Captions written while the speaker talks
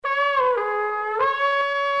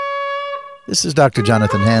This is Dr.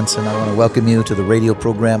 Jonathan Hansen. I want to welcome you to the radio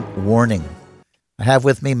program Warning. I have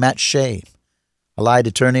with me Matt Shea, allied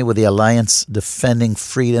attorney with the Alliance Defending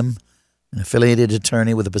Freedom, an affiliated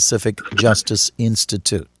attorney with the Pacific Justice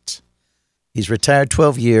Institute. He's retired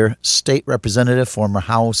 12-year state representative, former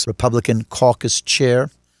House Republican caucus chair.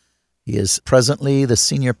 He is presently the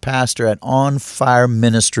senior pastor at On Fire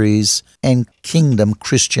Ministries and Kingdom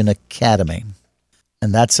Christian Academy.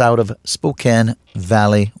 And that's out of Spokane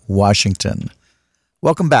Valley, Washington.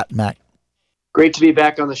 Welcome back, Matt. Great to be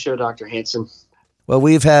back on the show, Dr. Hansen. Well,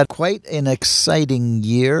 we've had quite an exciting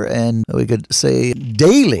year, and we could say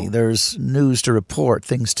daily there's news to report,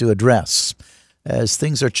 things to address, as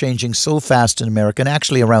things are changing so fast in America and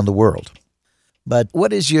actually around the world. But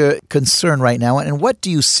what is your concern right now, and what do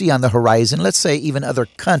you see on the horizon, let's say even other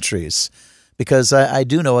countries? Because I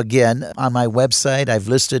do know, again, on my website, I've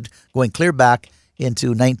listed going clear back into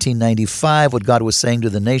 1995 what God was saying to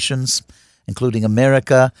the nations, including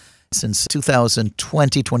America, since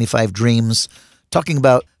 2020, 25 Dreams, talking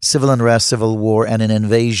about civil unrest, civil war, and an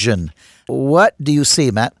invasion. What do you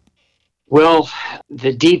see, Matt? Well,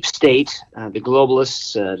 the deep state, the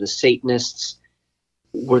globalists, the Satanists,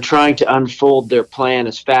 were trying to unfold their plan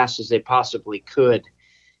as fast as they possibly could.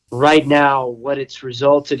 Right now, what it's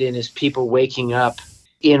resulted in is people waking up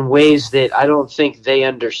in ways that I don't think they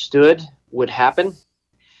understood would happen.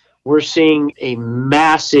 We're seeing a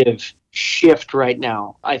massive shift right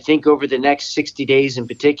now. I think over the next 60 days in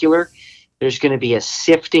particular, there's going to be a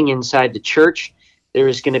sifting inside the church. There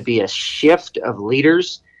is going to be a shift of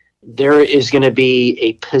leaders. There is going to be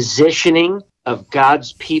a positioning of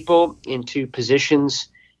God's people into positions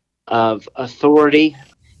of authority.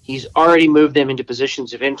 He's already moved them into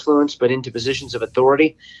positions of influence, but into positions of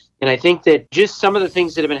authority. And I think that just some of the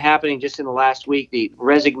things that have been happening just in the last week, the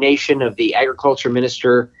resignation of the agriculture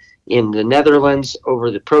minister in the Netherlands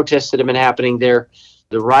over the protests that have been happening there,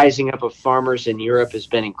 the rising up of farmers in Europe has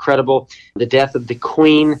been incredible. The death of the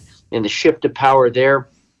Queen and the shift of power there.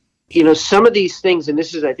 You know, some of these things, and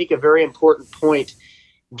this is, I think, a very important point,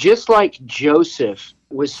 just like Joseph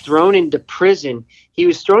was thrown into prison, he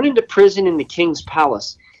was thrown into prison in the king's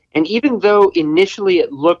palace. And even though initially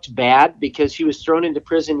it looked bad because he was thrown into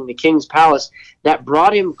prison in the king's palace, that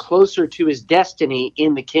brought him closer to his destiny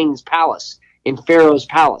in the king's palace, in Pharaoh's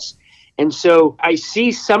palace. And so I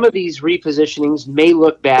see some of these repositionings may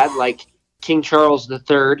look bad, like King Charles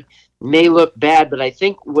III may look bad, but I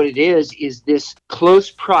think what it is this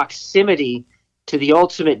close proximity to the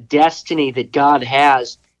ultimate destiny that God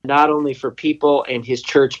has, not only for people and his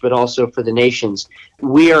church, but also for the nations.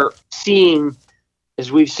 We are seeing,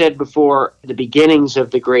 as we've said before, the beginnings of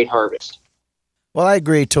the great harvest. Well, I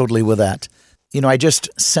agree totally with that. You know, I just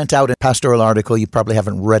sent out a pastoral article. You probably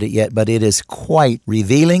haven't read it yet, but it is quite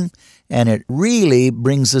revealing, and it really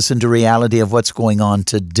brings us into reality of what's going on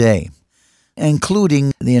today,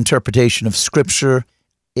 including the interpretation of Scripture.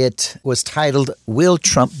 It was titled, Will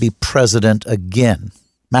Trump Be President Again?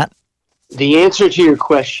 Matt? The answer to your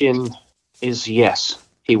question is yes,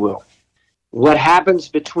 he will. What happens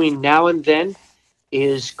between now and then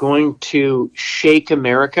is going to shake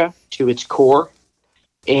America to its core,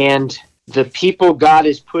 and the people God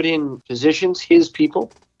has put in positions, his people,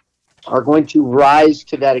 are going to rise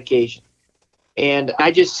to that occasion. And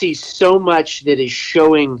I just see so much that is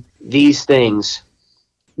showing these things.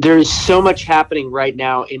 There is so much happening right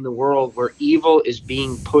now in the world where evil is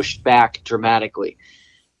being pushed back dramatically.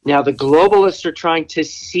 Now, the globalists are trying to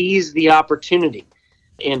seize the opportunity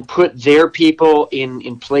and put their people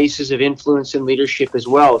in places of influence and leadership as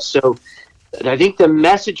well. So I think the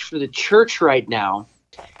message for the church right now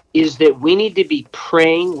is that we need to be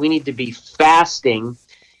praying, we need to be fasting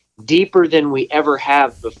deeper than we ever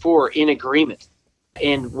have before in agreement.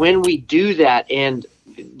 And when we do that and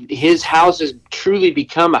his house has truly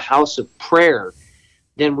become a house of prayer,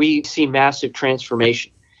 then we see massive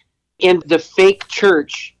transformation. And the fake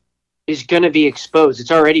church is going to be exposed.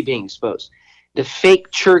 It's already being exposed. The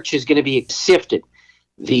fake church is going to be sifted.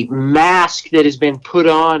 The mask that has been put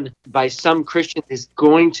on by some Christians is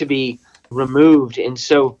going to be removed. And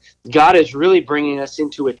so God is really bringing us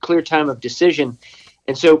into a clear time of decision.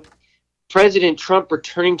 And so President Trump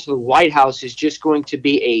returning to the White House is just going to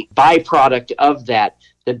be a byproduct of that.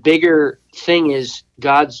 The bigger thing is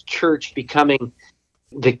God's church becoming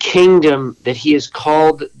the kingdom that he has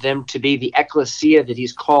called them to be, the ecclesia that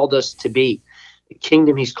he's called us to be, the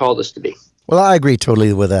kingdom he's called us to be. Well, I agree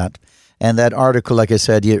totally with that. And that article, like I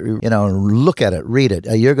said, you know, look at it, read it.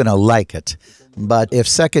 You're going to like it. But if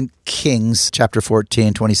 2 Kings chapter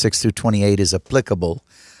 14, 26 through 28 is applicable,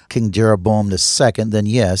 King Jeroboam II, then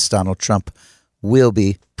yes, Donald Trump will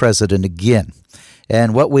be president again.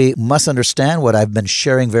 And what we must understand, what I've been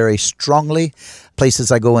sharing very strongly,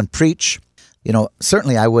 places I go and preach,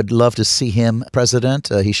 certainly I would love to see him president.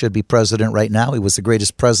 He should be president right now. He was the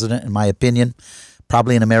greatest president, in my opinion,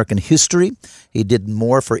 probably in American history. He did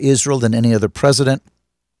more for Israel than any other president.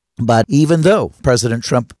 But even though President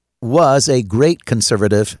Trump was a great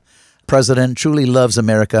conservative president, truly loves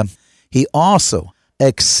America, he also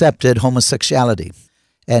accepted homosexuality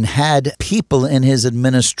and had people in his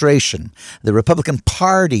administration, the Republican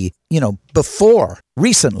Party, before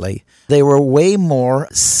recently, they were way more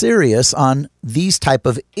serious on these type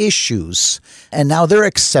of issues. And now they're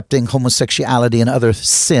accepting homosexuality and other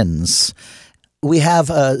sins. We have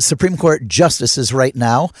Supreme Court justices right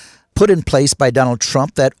now put in place by Donald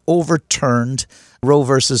Trump that overturned Roe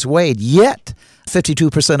versus Wade. Yet,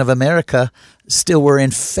 52% of America still were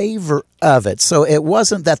in favor of it. So it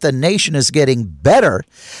wasn't that the nation is getting better,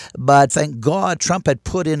 but thank God Trump had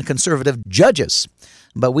put in conservative judges.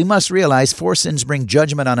 But we must realize 4 sins bring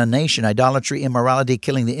judgment on a nation: idolatry, immorality,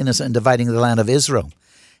 killing the innocent, and dividing the land of Israel.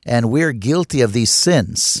 And we're guilty of these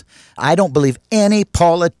sins. I don't believe any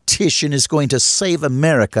politician is going to save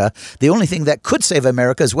America. The only thing that could save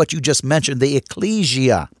America is what you just mentioned, the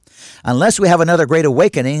ecclesia. Unless we have another great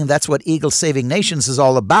awakening, that's what Eagle Saving Nations is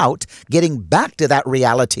all about, getting back to that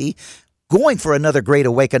reality, going for another great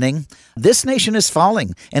awakening. This nation is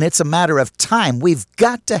falling, and it's a matter of time. We've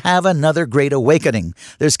got to have another great awakening.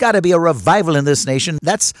 There's got to be a revival in this nation.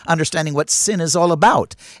 That's understanding what sin is all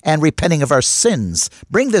about and repenting of our sins.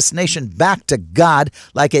 Bring this nation back to God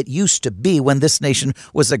like it used to be when this nation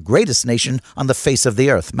was the greatest nation on the face of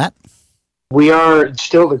the earth. Matt? We are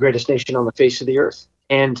still the greatest nation on the face of the earth.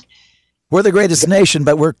 And we're the greatest nation,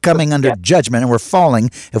 but we're coming under judgment, and we're falling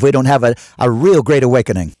if we don't have a real great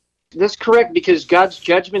awakening. That's correct, because God's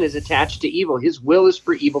judgment is attached to evil. His will is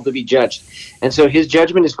for evil to be judged. And so his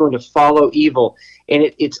judgment is going to follow evil.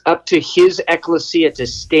 And it's up to his ecclesia to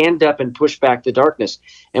stand up and push back the darkness.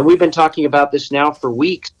 And we've been talking about this now for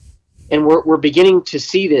weeks, and we're beginning to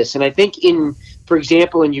see this. And I think for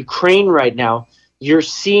example, in Ukraine right now, you're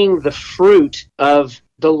seeing the fruit of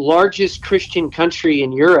the largest Christian country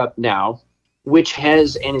in Europe now, which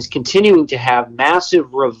has and is continuing to have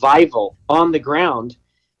massive revival on the ground.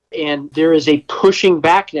 And there is a pushing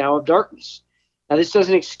back now of darkness. Now, this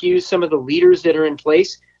doesn't excuse some of the leaders that are in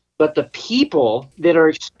place, but the people that are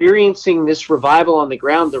experiencing this revival on the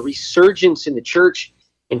ground, the resurgence in the church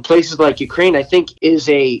in places like Ukraine, I think is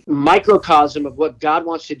a microcosm of what God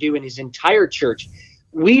wants to do in his entire church.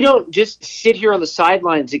 We don't just sit here on the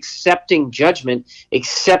sidelines accepting judgment,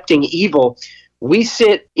 accepting evil. We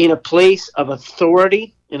sit in a place of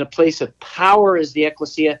authority, in a place of power as the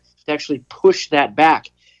ecclesia to actually push that back.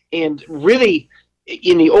 And really,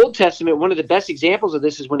 in the Old Testament, one of the best examples of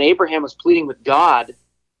this is when Abraham was pleading with God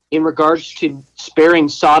in regards to sparing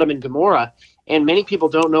Sodom and Gomorrah. And many people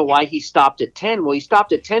don't know why he stopped at 10. Well, he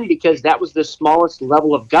stopped at 10 because that was the smallest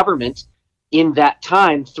level of government in that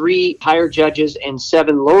time, 3 higher judges and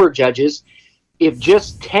 7 lower judges. If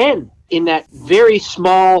just 10 in that very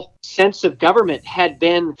small sense of government had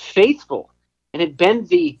been faithful and had been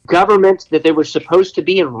the government that they were supposed to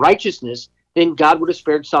be in righteousness, then God would have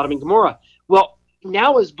spared Sodom and Gomorrah. Well,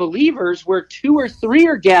 now as believers, where 2 or 3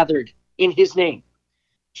 are gathered in his name,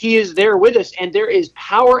 he is there with us, and there is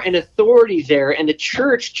power and authority there, and the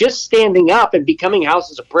church just standing up and becoming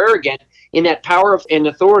houses of prayer again in that power and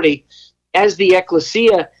authority as the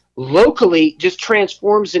ecclesia locally just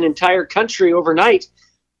transforms an entire country overnight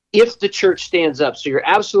if the church stands up. So you're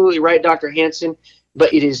absolutely right, Dr. Hansen,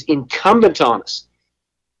 but it is incumbent on us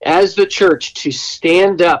as the church to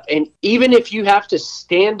stand up. And even if you have to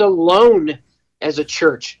stand alone as a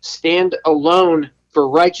church, stand alone for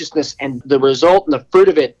righteousness, and the result and the fruit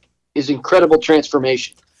of it is incredible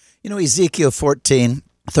transformation. Ezekiel 13,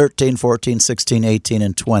 14, 16, 18,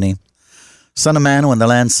 and 20. Son of man, when the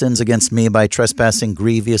land sins against me by trespassing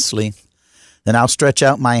grievously, then I'll stretch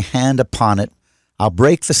out my hand upon it. I'll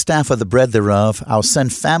break the staff of the bread thereof. I'll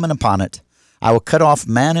send famine upon it. I will cut off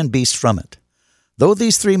man and beast from it. Though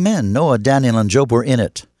these 3 men, Noah, Daniel, and Job, were in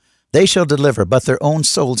it, they shall deliver but their own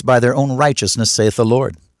souls by their own righteousness, saith the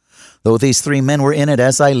Lord. Though these 3 men were in it,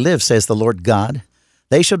 as I live, says the Lord God,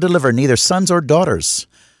 they shall deliver neither sons or daughters.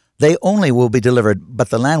 They only will be delivered, but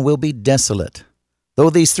the land will be desolate. Though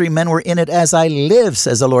these 3 men were in it, as I live,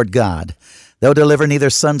 says the Lord God, they'll deliver neither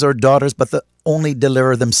sons or daughters, but only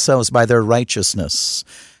deliver themselves by their righteousness.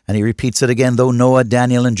 And he repeats it again, though Noah,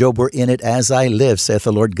 Daniel, and Job were in it, as I live, saith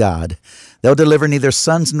the Lord God, they'll deliver neither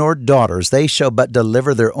sons nor daughters. They shall but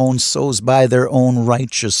deliver their own souls by their own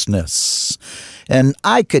righteousness. And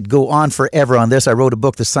I could go on forever on this. I wrote a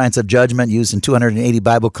book, The Science of Judgment, used in 280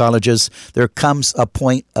 Bible colleges. There comes a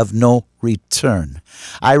point of no return.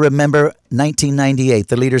 I remember 1998,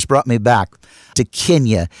 the leaders brought me back to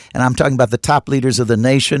Kenya, and I'm talking about the top leaders of the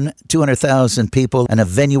nation, 200,000 people in a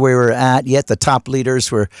venue we were at, yet the top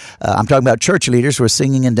leaders were, I'm talking about church leaders, were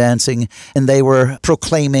singing and dancing, and they were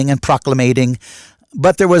proclaiming and proclamating,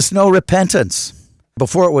 but there was no repentance.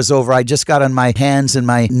 Before it was over, I just got on my hands and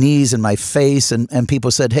my knees and my face, and people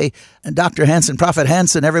said, "Hey, Dr. Hansen, Prophet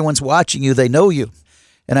Hansen, everyone's watching you. They know you."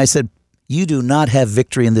 And I said, "You do not have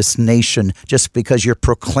victory in this nation just because you're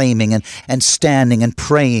proclaiming and standing and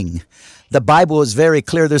praying. The Bible is very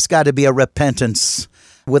clear. There's got to be a repentance.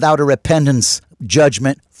 Without a repentance,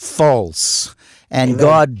 judgment falls. And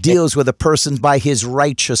God deals with a person by his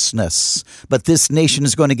righteousness. But this nation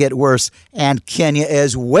is going to get worse, and Kenya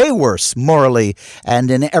is way worse morally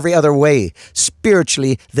and in every other way,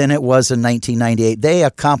 spiritually, than it was in 1998. They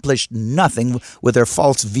accomplished nothing with their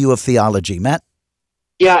false view of theology." Matt?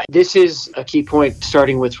 Yeah, this is a key point,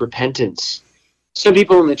 starting with repentance. Some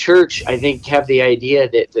people in the church, I think, have the idea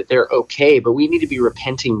that they're okay, but we need to be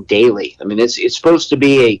repenting daily. I mean, it's supposed to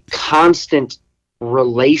be a constant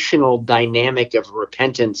relational dynamic of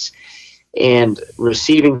repentance and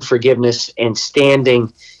receiving forgiveness and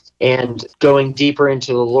standing and going deeper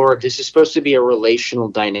into the Lord. This is supposed to be a relational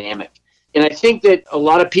dynamic. And I think that a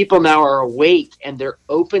lot of people now are awake and they're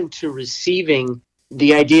open to receiving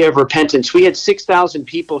the idea of repentance. We had 6,000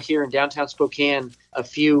 people here in downtown Spokane a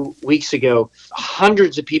few weeks ago.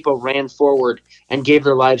 Hundreds of people ran forward and gave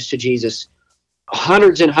their lives to Jesus.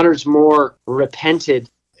 Hundreds and hundreds more repented,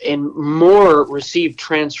 and more received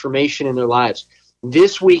transformation in their lives.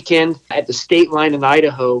 This weekend at the state line in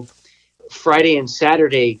Idaho, Friday and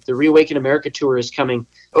Saturday, the Reawaken America Tour is coming.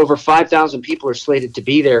 Over 5,000 people are slated to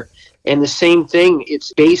be there. And the same thing,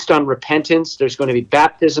 it's based on repentance. There's going to be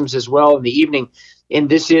baptisms as well in the evening. And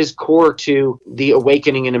this is core to the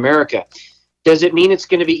awakening in America. Does it mean it's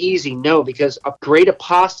going to be easy? No, because a great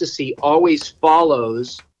apostasy always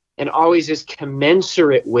follows and always is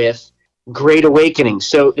commensurate with great awakening.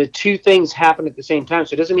 So the two things happen at the same time.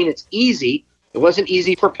 So it doesn't mean it's easy. It wasn't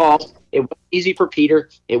easy for Paul. It wasn't easy for Peter.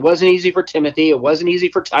 It wasn't easy for Timothy. It wasn't easy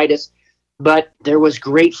for Titus. But there was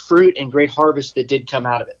great fruit and great harvest that did come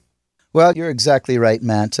out of it. Well, you're exactly right,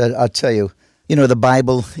 Matt. I'll tell you, the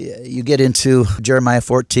Bible, you get into Jeremiah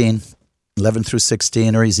 14, 11 through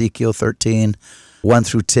 16, or Ezekiel 13, 1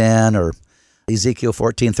 through 10, or Ezekiel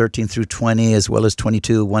 14, 13 through 20, as well as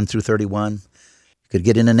 22, 1 through 31. Could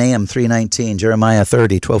get into Nahum 3:19, Jeremiah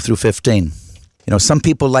 30, 12 through 15. Some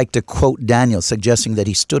people like to quote Daniel, suggesting that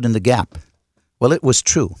he stood in the gap. Well, it was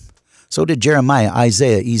true. So did Jeremiah,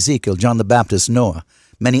 Isaiah, Ezekiel, John the Baptist, Noah,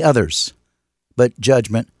 many others. But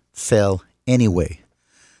judgment fell anyway.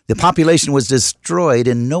 The population was destroyed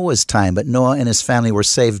in Noah's time, but Noah and his family were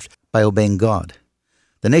saved by obeying God.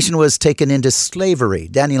 The nation was taken into slavery.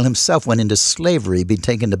 Daniel himself went into slavery, being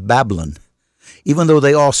taken to Babylon. Even though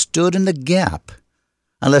they all stood in the gap,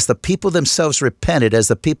 unless the people themselves repented as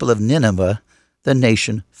the people of Nineveh, the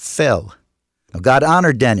nation fell. Now, God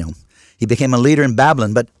honored Daniel. He became a leader in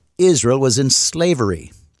Babylon, but Israel was in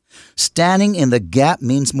slavery. Standing in the gap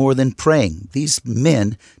means more than praying. These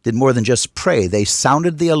men did more than just pray. They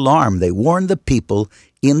sounded the alarm. They warned the people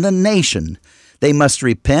in the nation they must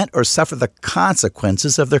repent or suffer the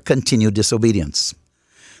consequences of their continued disobedience.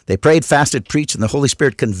 They prayed, fasted, preached, and the Holy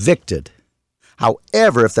Spirit convicted.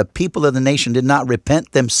 However, if the people of the nation did not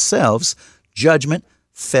repent themselves, judgment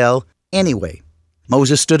fell anyway.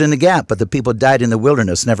 Moses stood in the gap, but the people died in the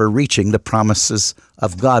wilderness, never reaching the promises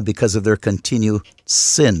of God because of their continued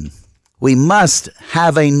sin. We must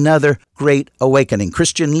have another great awakening.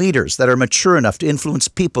 Christian leaders that are mature enough to influence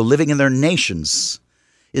people living in their nations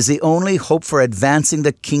is the only hope for advancing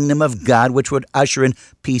the kingdom of God, which would usher in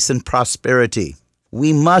peace and prosperity.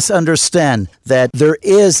 We must understand that there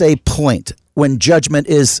is a point when judgment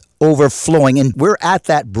is overflowing, and we're at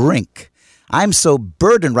that brink. I'm so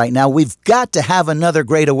burdened right now. We've got to have another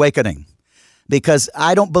great awakening, because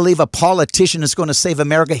I don't believe a politician is going to save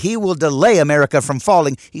America. He will delay America from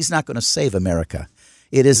falling. He's not going to save America.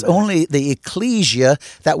 It is only the ecclesia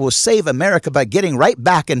that will save America by getting right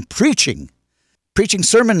back and preaching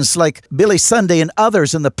sermons like Billy Sunday and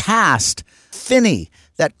others in the past, Finney,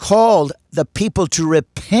 that called the people to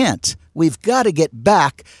repent. We've got to get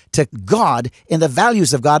back to God and the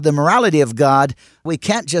values of God, the morality of God. We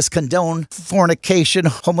can't just condone fornication,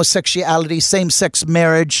 homosexuality, same-sex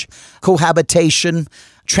marriage, cohabitation,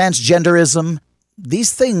 transgenderism.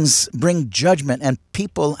 These things bring judgment, and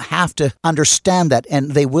people have to understand that,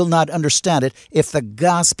 and they will not understand it if the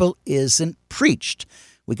gospel isn't preached.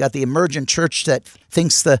 We got the emergent church that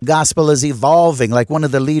thinks the gospel is evolving, like one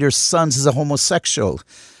of the leader's sons is a homosexual.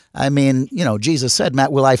 I mean, Jesus said,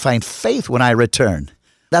 Matt, will I find faith when I return?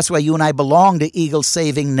 That's why you and I belong to Eagle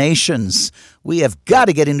Saving Nations. We have got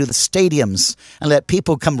to get into the stadiums and let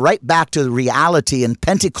people come right back to reality and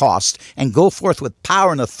Pentecost and go forth with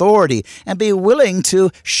power and authority and be willing to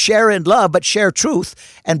share in love, but share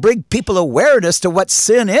truth and bring people awareness to what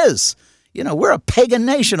sin is. We're a pagan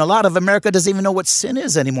nation. A lot of America doesn't even know what sin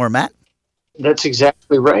is anymore, Matt. That's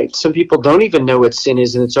exactly right. Some people don't even know what sin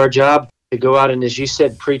is, and it's our job to go out and, as you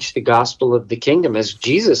said, preach the gospel of the kingdom. As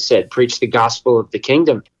Jesus said, preach the gospel of the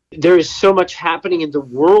kingdom. There is so much happening in the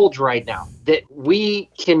world right now that we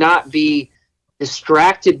cannot be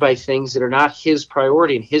distracted by things that are not his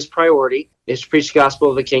priority. And his priority is to preach the gospel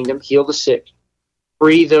of the kingdom, heal the sick,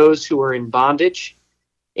 free those who are in bondage,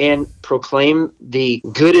 and proclaim the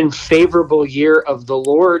good and favorable year of the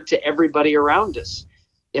Lord to everybody around us.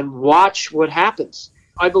 And watch what happens.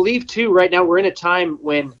 I believe, too, right now we're in a time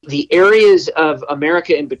when the areas of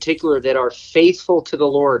America in particular that are faithful to the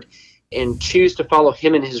Lord and choose to follow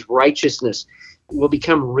him in his righteousness will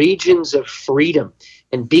become regions of freedom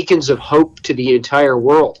and beacons of hope to the entire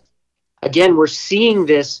world. Again, we're seeing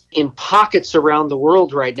this in pockets around the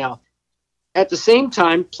world right now. At the same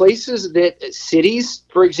time, cities,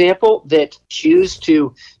 for example, that choose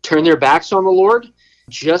to turn their backs on the Lord,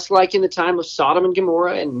 just like in the time of Sodom and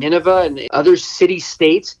Gomorrah and Nineveh and other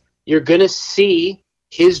city-states, you're going to see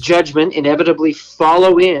his judgment inevitably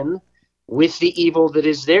follow in with the evil that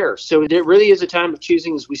is there. So there really is a time of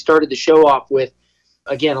choosing, as we started the show off with.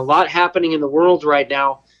 Again, a lot happening in the world right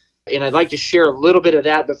now, and I'd like to share a little bit of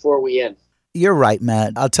that before we end. You're right,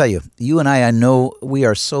 Matt. I'll tell you, you and I know we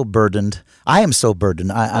are so burdened. I am so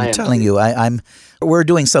burdened. I'm telling you, we're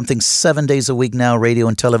doing something 7 days a week now, radio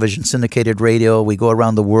and television, syndicated radio. We go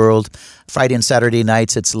around the world. Friday and Saturday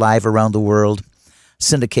nights, it's live around the world,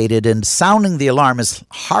 syndicated, and sounding the alarm as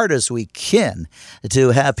hard as we can to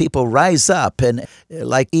have people rise up and,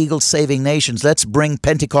 like Eagle Saving Nations, let's bring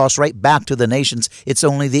Pentecost right back to the nations. It's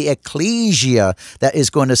only the ecclesia that is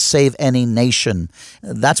going to save any nation.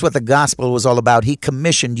 That's what the gospel was all about. He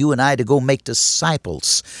commissioned you and I to go make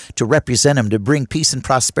disciples, to represent him, to bring peace and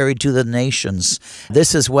prosperity to the nations.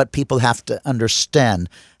 This is what people have to understand.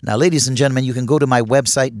 Now, ladies and gentlemen, you can go to my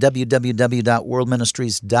website,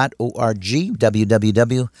 www.worldministries.org,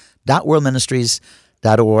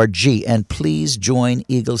 www.worldministries.org, and please join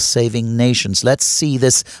Eagle Saving Nations. Let's see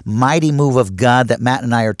this mighty move of God that Matt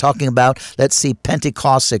and I are talking about. Let's see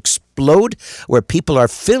Pentecost explode, where people are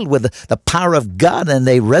filled with the power of God and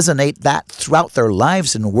they resonate that throughout their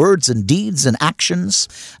lives in words and deeds and actions.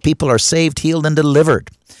 People are saved, healed, and delivered.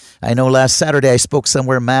 I know last Saturday I spoke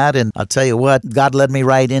somewhere, Matt, and I'll tell you what, God led me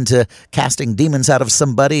right into casting demons out of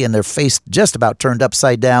somebody, and their face just about turned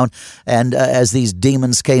upside down, and as these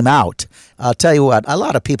demons came out. I'll tell you what, a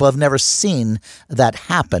lot of people have never seen that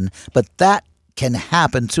happen, but that can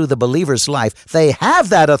happen through the believer's life. They have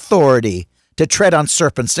that authority to tread on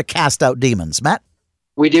serpents, to cast out demons. Matt?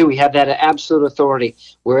 We do. We have that absolute authority.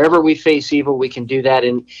 Wherever we face evil, we can do that.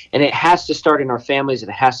 And it has to start in our families. It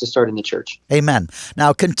has to start in the church. Amen.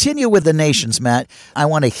 Now, continue with the nations, Matt. I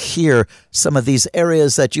want to hear some of these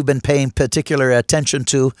areas that you've been paying particular attention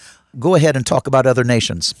to. Go ahead and talk about other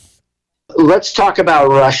nations. Let's talk about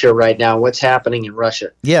Russia right now. What's happening in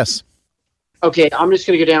Russia? Yes. Okay, I'm just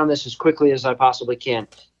going to go down this as quickly as I possibly can.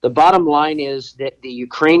 The bottom line is that the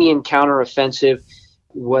Ukrainian counteroffensive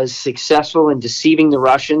was successful in deceiving the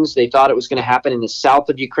Russians. They thought it was going to happen in the south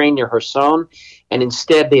of Ukraine near Kherson, and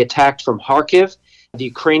instead they attacked from Kharkiv. The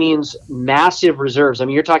Ukrainians' massive reserves, I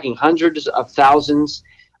mean, you're talking hundreds of thousands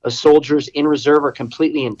of soldiers in reserve, are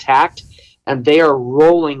completely intact, and they are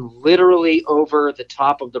rolling literally over the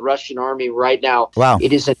top of the Russian army right now. Wow.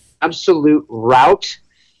 It is an absolute rout.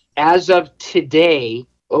 As of today,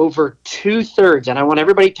 over two-thirds, and I want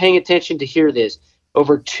everybody paying attention to hear this,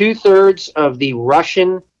 over two-thirds of the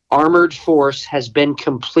Russian armored force has been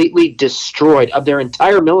completely destroyed, of their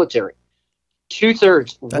entire military.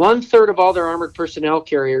 Two-thirds, one-third of all their armored personnel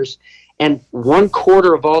carriers, and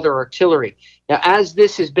one-quarter of all their artillery. Now, as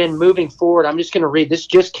this has been moving forward, I'm just going to read. This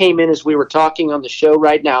just came in as we were talking on the show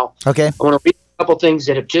right now. Okay. I want to read a couple things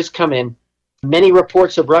that have just come in. Many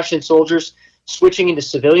reports of Russian soldiers switching into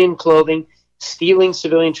civilian clothing, stealing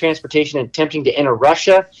civilian transportation, and attempting to enter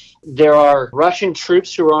Russia. There are Russian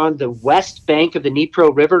troops who are on the west bank of the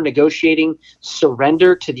Dnipro River negotiating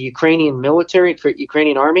surrender to the Ukrainian military,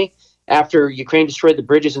 Ukrainian army, after Ukraine destroyed the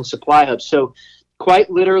bridges and supply hubs. So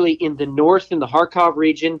quite literally in the north, in the Kharkov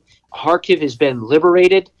region, Kharkiv has been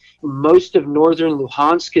liberated. Most of northern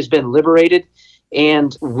Luhansk has been liberated.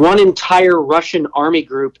 And one entire Russian army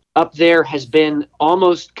group up there has been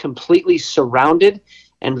almost completely surrounded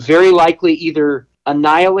and very likely either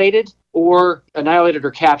annihilated or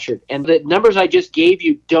captured. And the numbers I just gave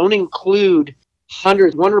you don't include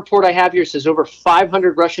hundreds. One report I have here says over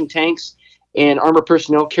 500 Russian tanks and armored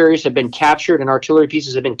personnel carriers have been captured and artillery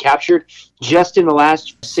pieces have been captured just in the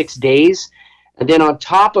last 6 days. And then on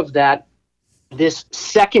top of that, this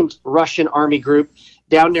second Russian army group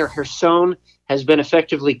down near Kherson has been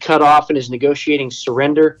effectively cut off and is negotiating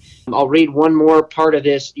surrender. I'll read one more part of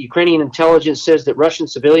this. Ukrainian intelligence says that Russian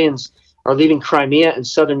civilians are leaving Crimea and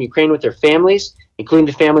southern Ukraine with their families, including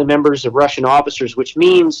the family members of Russian officers, which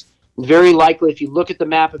means very likely, if you look at the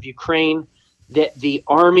map of Ukraine, that the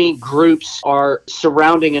army groups are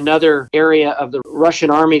surrounding another area of the Russian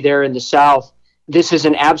army there in the south. This is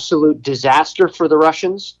an absolute disaster for the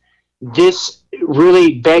Russians. This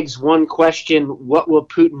really begs one question: what will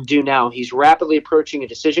Putin do now? He's rapidly approaching a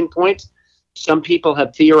decision point. Some people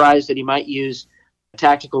have theorized that he might use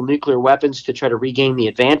tactical nuclear weapons to try to regain the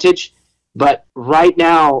advantage. But right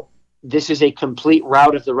now, this is a complete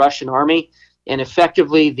rout of the Russian army. And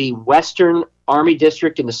effectively, the Western Army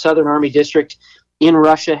District and the Southern Army District in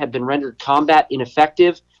Russia have been rendered combat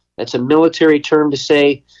ineffective. That's a military term to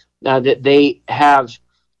say that they have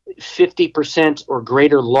 50% or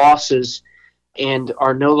greater losses and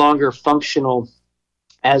are no longer functional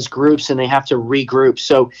as groups, and they have to regroup.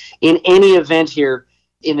 So in any event here,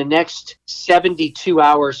 in the next 72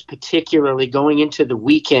 hours, particularly going into the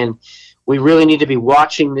weekend, we really need to be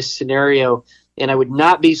watching this scenario. And I would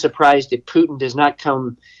not be surprised if Putin does not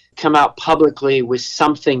come out publicly with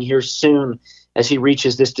something here soon as he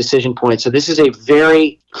reaches this decision point. So this is a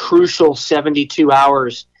very crucial 72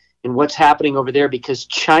 hours in what's happening over there, because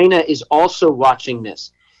China is also watching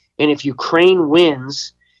this. And if Ukraine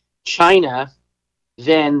wins, China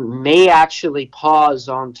then may actually pause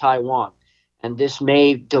on Taiwan. And this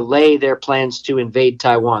may delay their plans to invade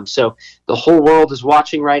Taiwan. So the whole world is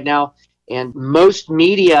watching right now. And most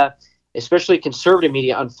media, especially conservative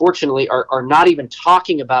media, unfortunately, are not even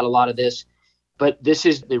talking about a lot of this. But this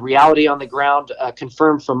is the reality on the ground,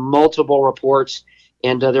 confirmed from multiple reports.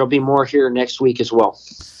 And there'll be more here next week as well.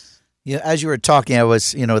 Yeah, as you were talking, I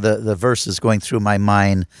was, the verses going through my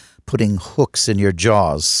mind, putting hooks in your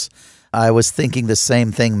jaws. I was thinking the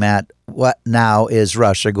same thing, Matt. What now is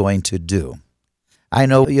Russia going to do? I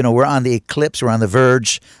know, we're on the eclipse, we're on the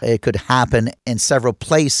verge. It could happen in several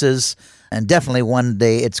places, and definitely one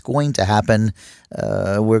day it's going to happen.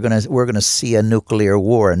 We're gonna see a nuclear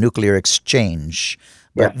war, a nuclear exchange.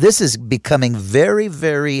 But this is becoming very,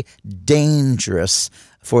 very dangerous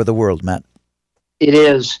for the world, Matt. It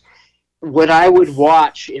is. What I would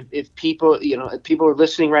watch, if people, if people are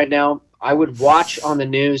listening right now, I would watch on the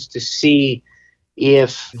news to see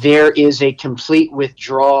if there is a complete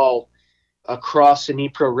withdrawal across the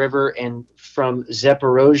Dnipro River and from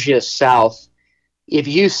Zaporozhye south. If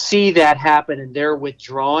you see that happen and they're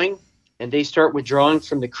withdrawing, and they start withdrawing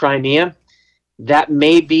from the Crimea, that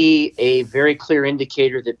may be a very clear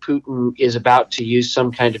indicator that Putin is about to use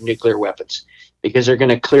some kind of nuclear weapons, because they're going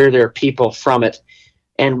to clear their people from it.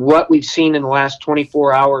 And what we've seen in the last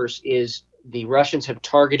 24 hours is the Russians have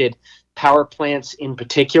targeted power plants in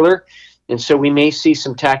particular. And so we may see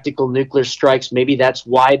some tactical nuclear strikes. Maybe that's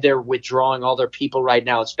why they're withdrawing all their people right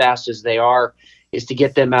now as fast as they are, is to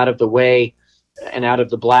get them out of the way and out of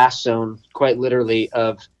the blast zone, quite literally,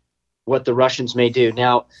 of what the Russians may do.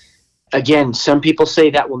 Now, again, some people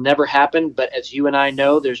say that will never happen, but as you and I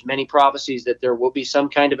know, there's many prophecies that there will be some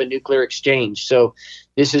kind of a nuclear exchange. So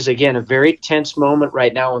this is, again, a very tense moment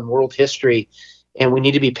right now in world history, and we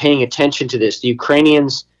need to be paying attention to this. The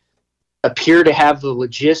Ukrainians appear to have the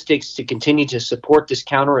logistics to continue to support this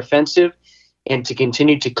counteroffensive and to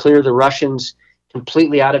continue to clear the Russians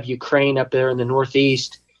completely out of Ukraine up there in the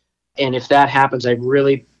northeast. And if that happens, I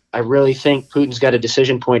really think Putin's got a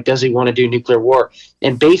decision point. Does he want to do nuclear war?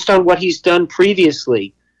 And based on what he's done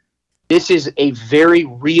previously, this is a very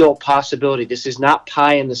real possibility. This is not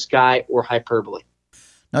pie in the sky or hyperbole.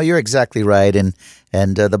 No, you're exactly right.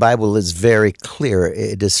 And the Bible is very clear.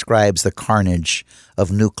 It describes the carnage of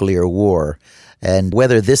nuclear war. And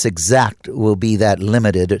whether this exact will be that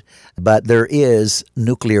limited, but there is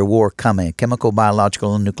nuclear war coming, chemical,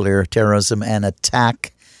 biological, and nuclear terrorism and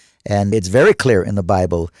attack. And it's very clear in the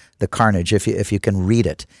Bible, the carnage, if you can read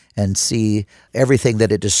it and see everything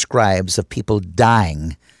that it describes of people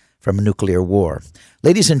dying from a nuclear war.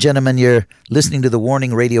 Ladies and gentlemen, you're listening to the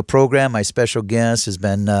Warning Radio program. My special guest has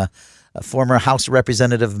been former House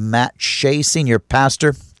Representative Matt Shea, Senior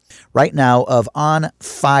Pastor right now of On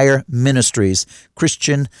Fire Ministries,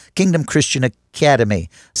 Kingdom Christian Academy,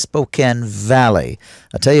 Spokane Valley.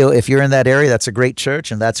 I'll tell you, if you're in that area, that's a great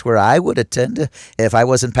church, and that's where I would attend if I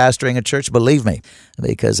wasn't pastoring a church, believe me,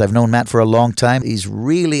 because I've known Matt for a long time. He's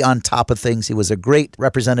really on top of things. He was a great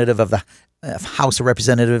representative of the House of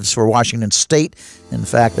Representatives for Washington State. In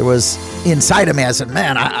fact, there was inside of me, I said,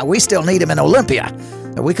 man, we still need him in Olympia.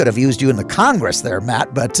 We could have used you in the Congress there,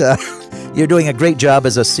 Matt, but you're doing a great job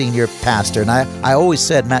as a senior pastor. And I always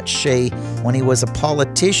said Matt Shea, when he was a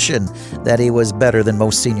politician, that he was better than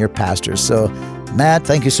most senior pastors. So, Matt,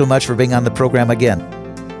 thank you so much for being on the program again.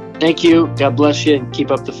 Thank you. God bless you, and keep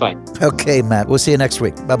up the fight. Okay, Matt. We'll see you next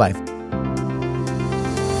week. Bye-bye.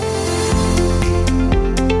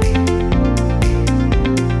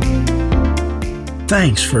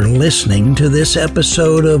 Thanks for listening to this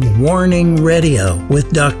episode of Warning Radio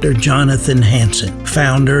with Dr. Jonathan Hansen,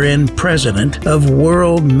 founder and president of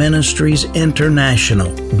World Ministries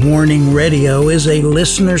International. Warning Radio is a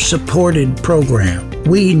listener-supported program.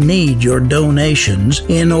 We need your donations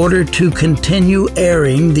in order to continue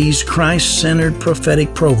airing these Christ-centered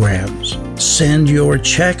prophetic programs. Send your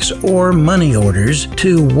checks or money orders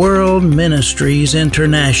to World Ministries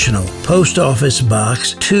International, Post Office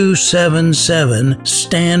Box 277,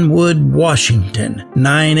 Stanwood, Washington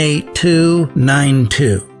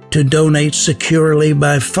 98292. To donate securely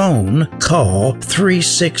by phone, call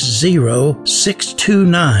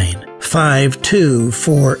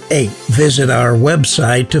 360-629-5248. Visit our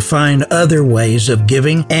website to find other ways of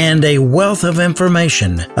giving and a wealth of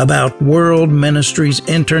information about World Ministries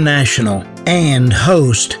International and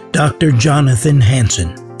host Dr. Jonathan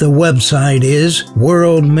Hansen. The website is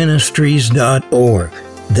worldministries.org.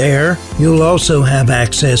 There, you'll also have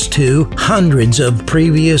access to hundreds of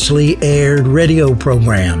previously aired radio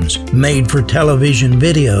programs, made for television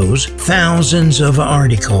videos, thousands of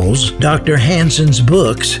articles, Dr. Hansen's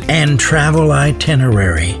books, and travel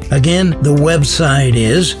itinerary. Again, the website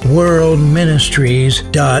is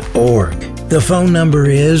worldministries.org. The phone number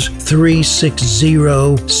is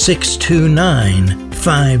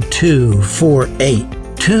 360-629-5248.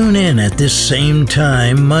 Tune in at this same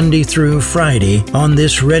time, Monday through Friday, on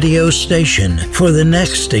this radio station for the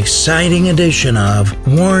next exciting edition of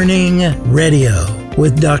Warning Radio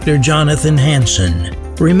with Dr. Jonathan Hansen.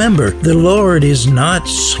 Remember, the Lord is not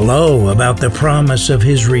slow about the promise of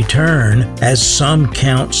His return, as some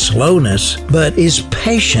count slowness, but is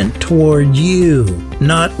patient toward you,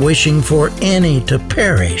 not wishing for any to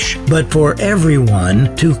perish, but for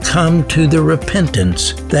everyone to come to the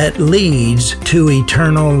repentance that leads to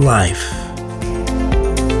eternal life.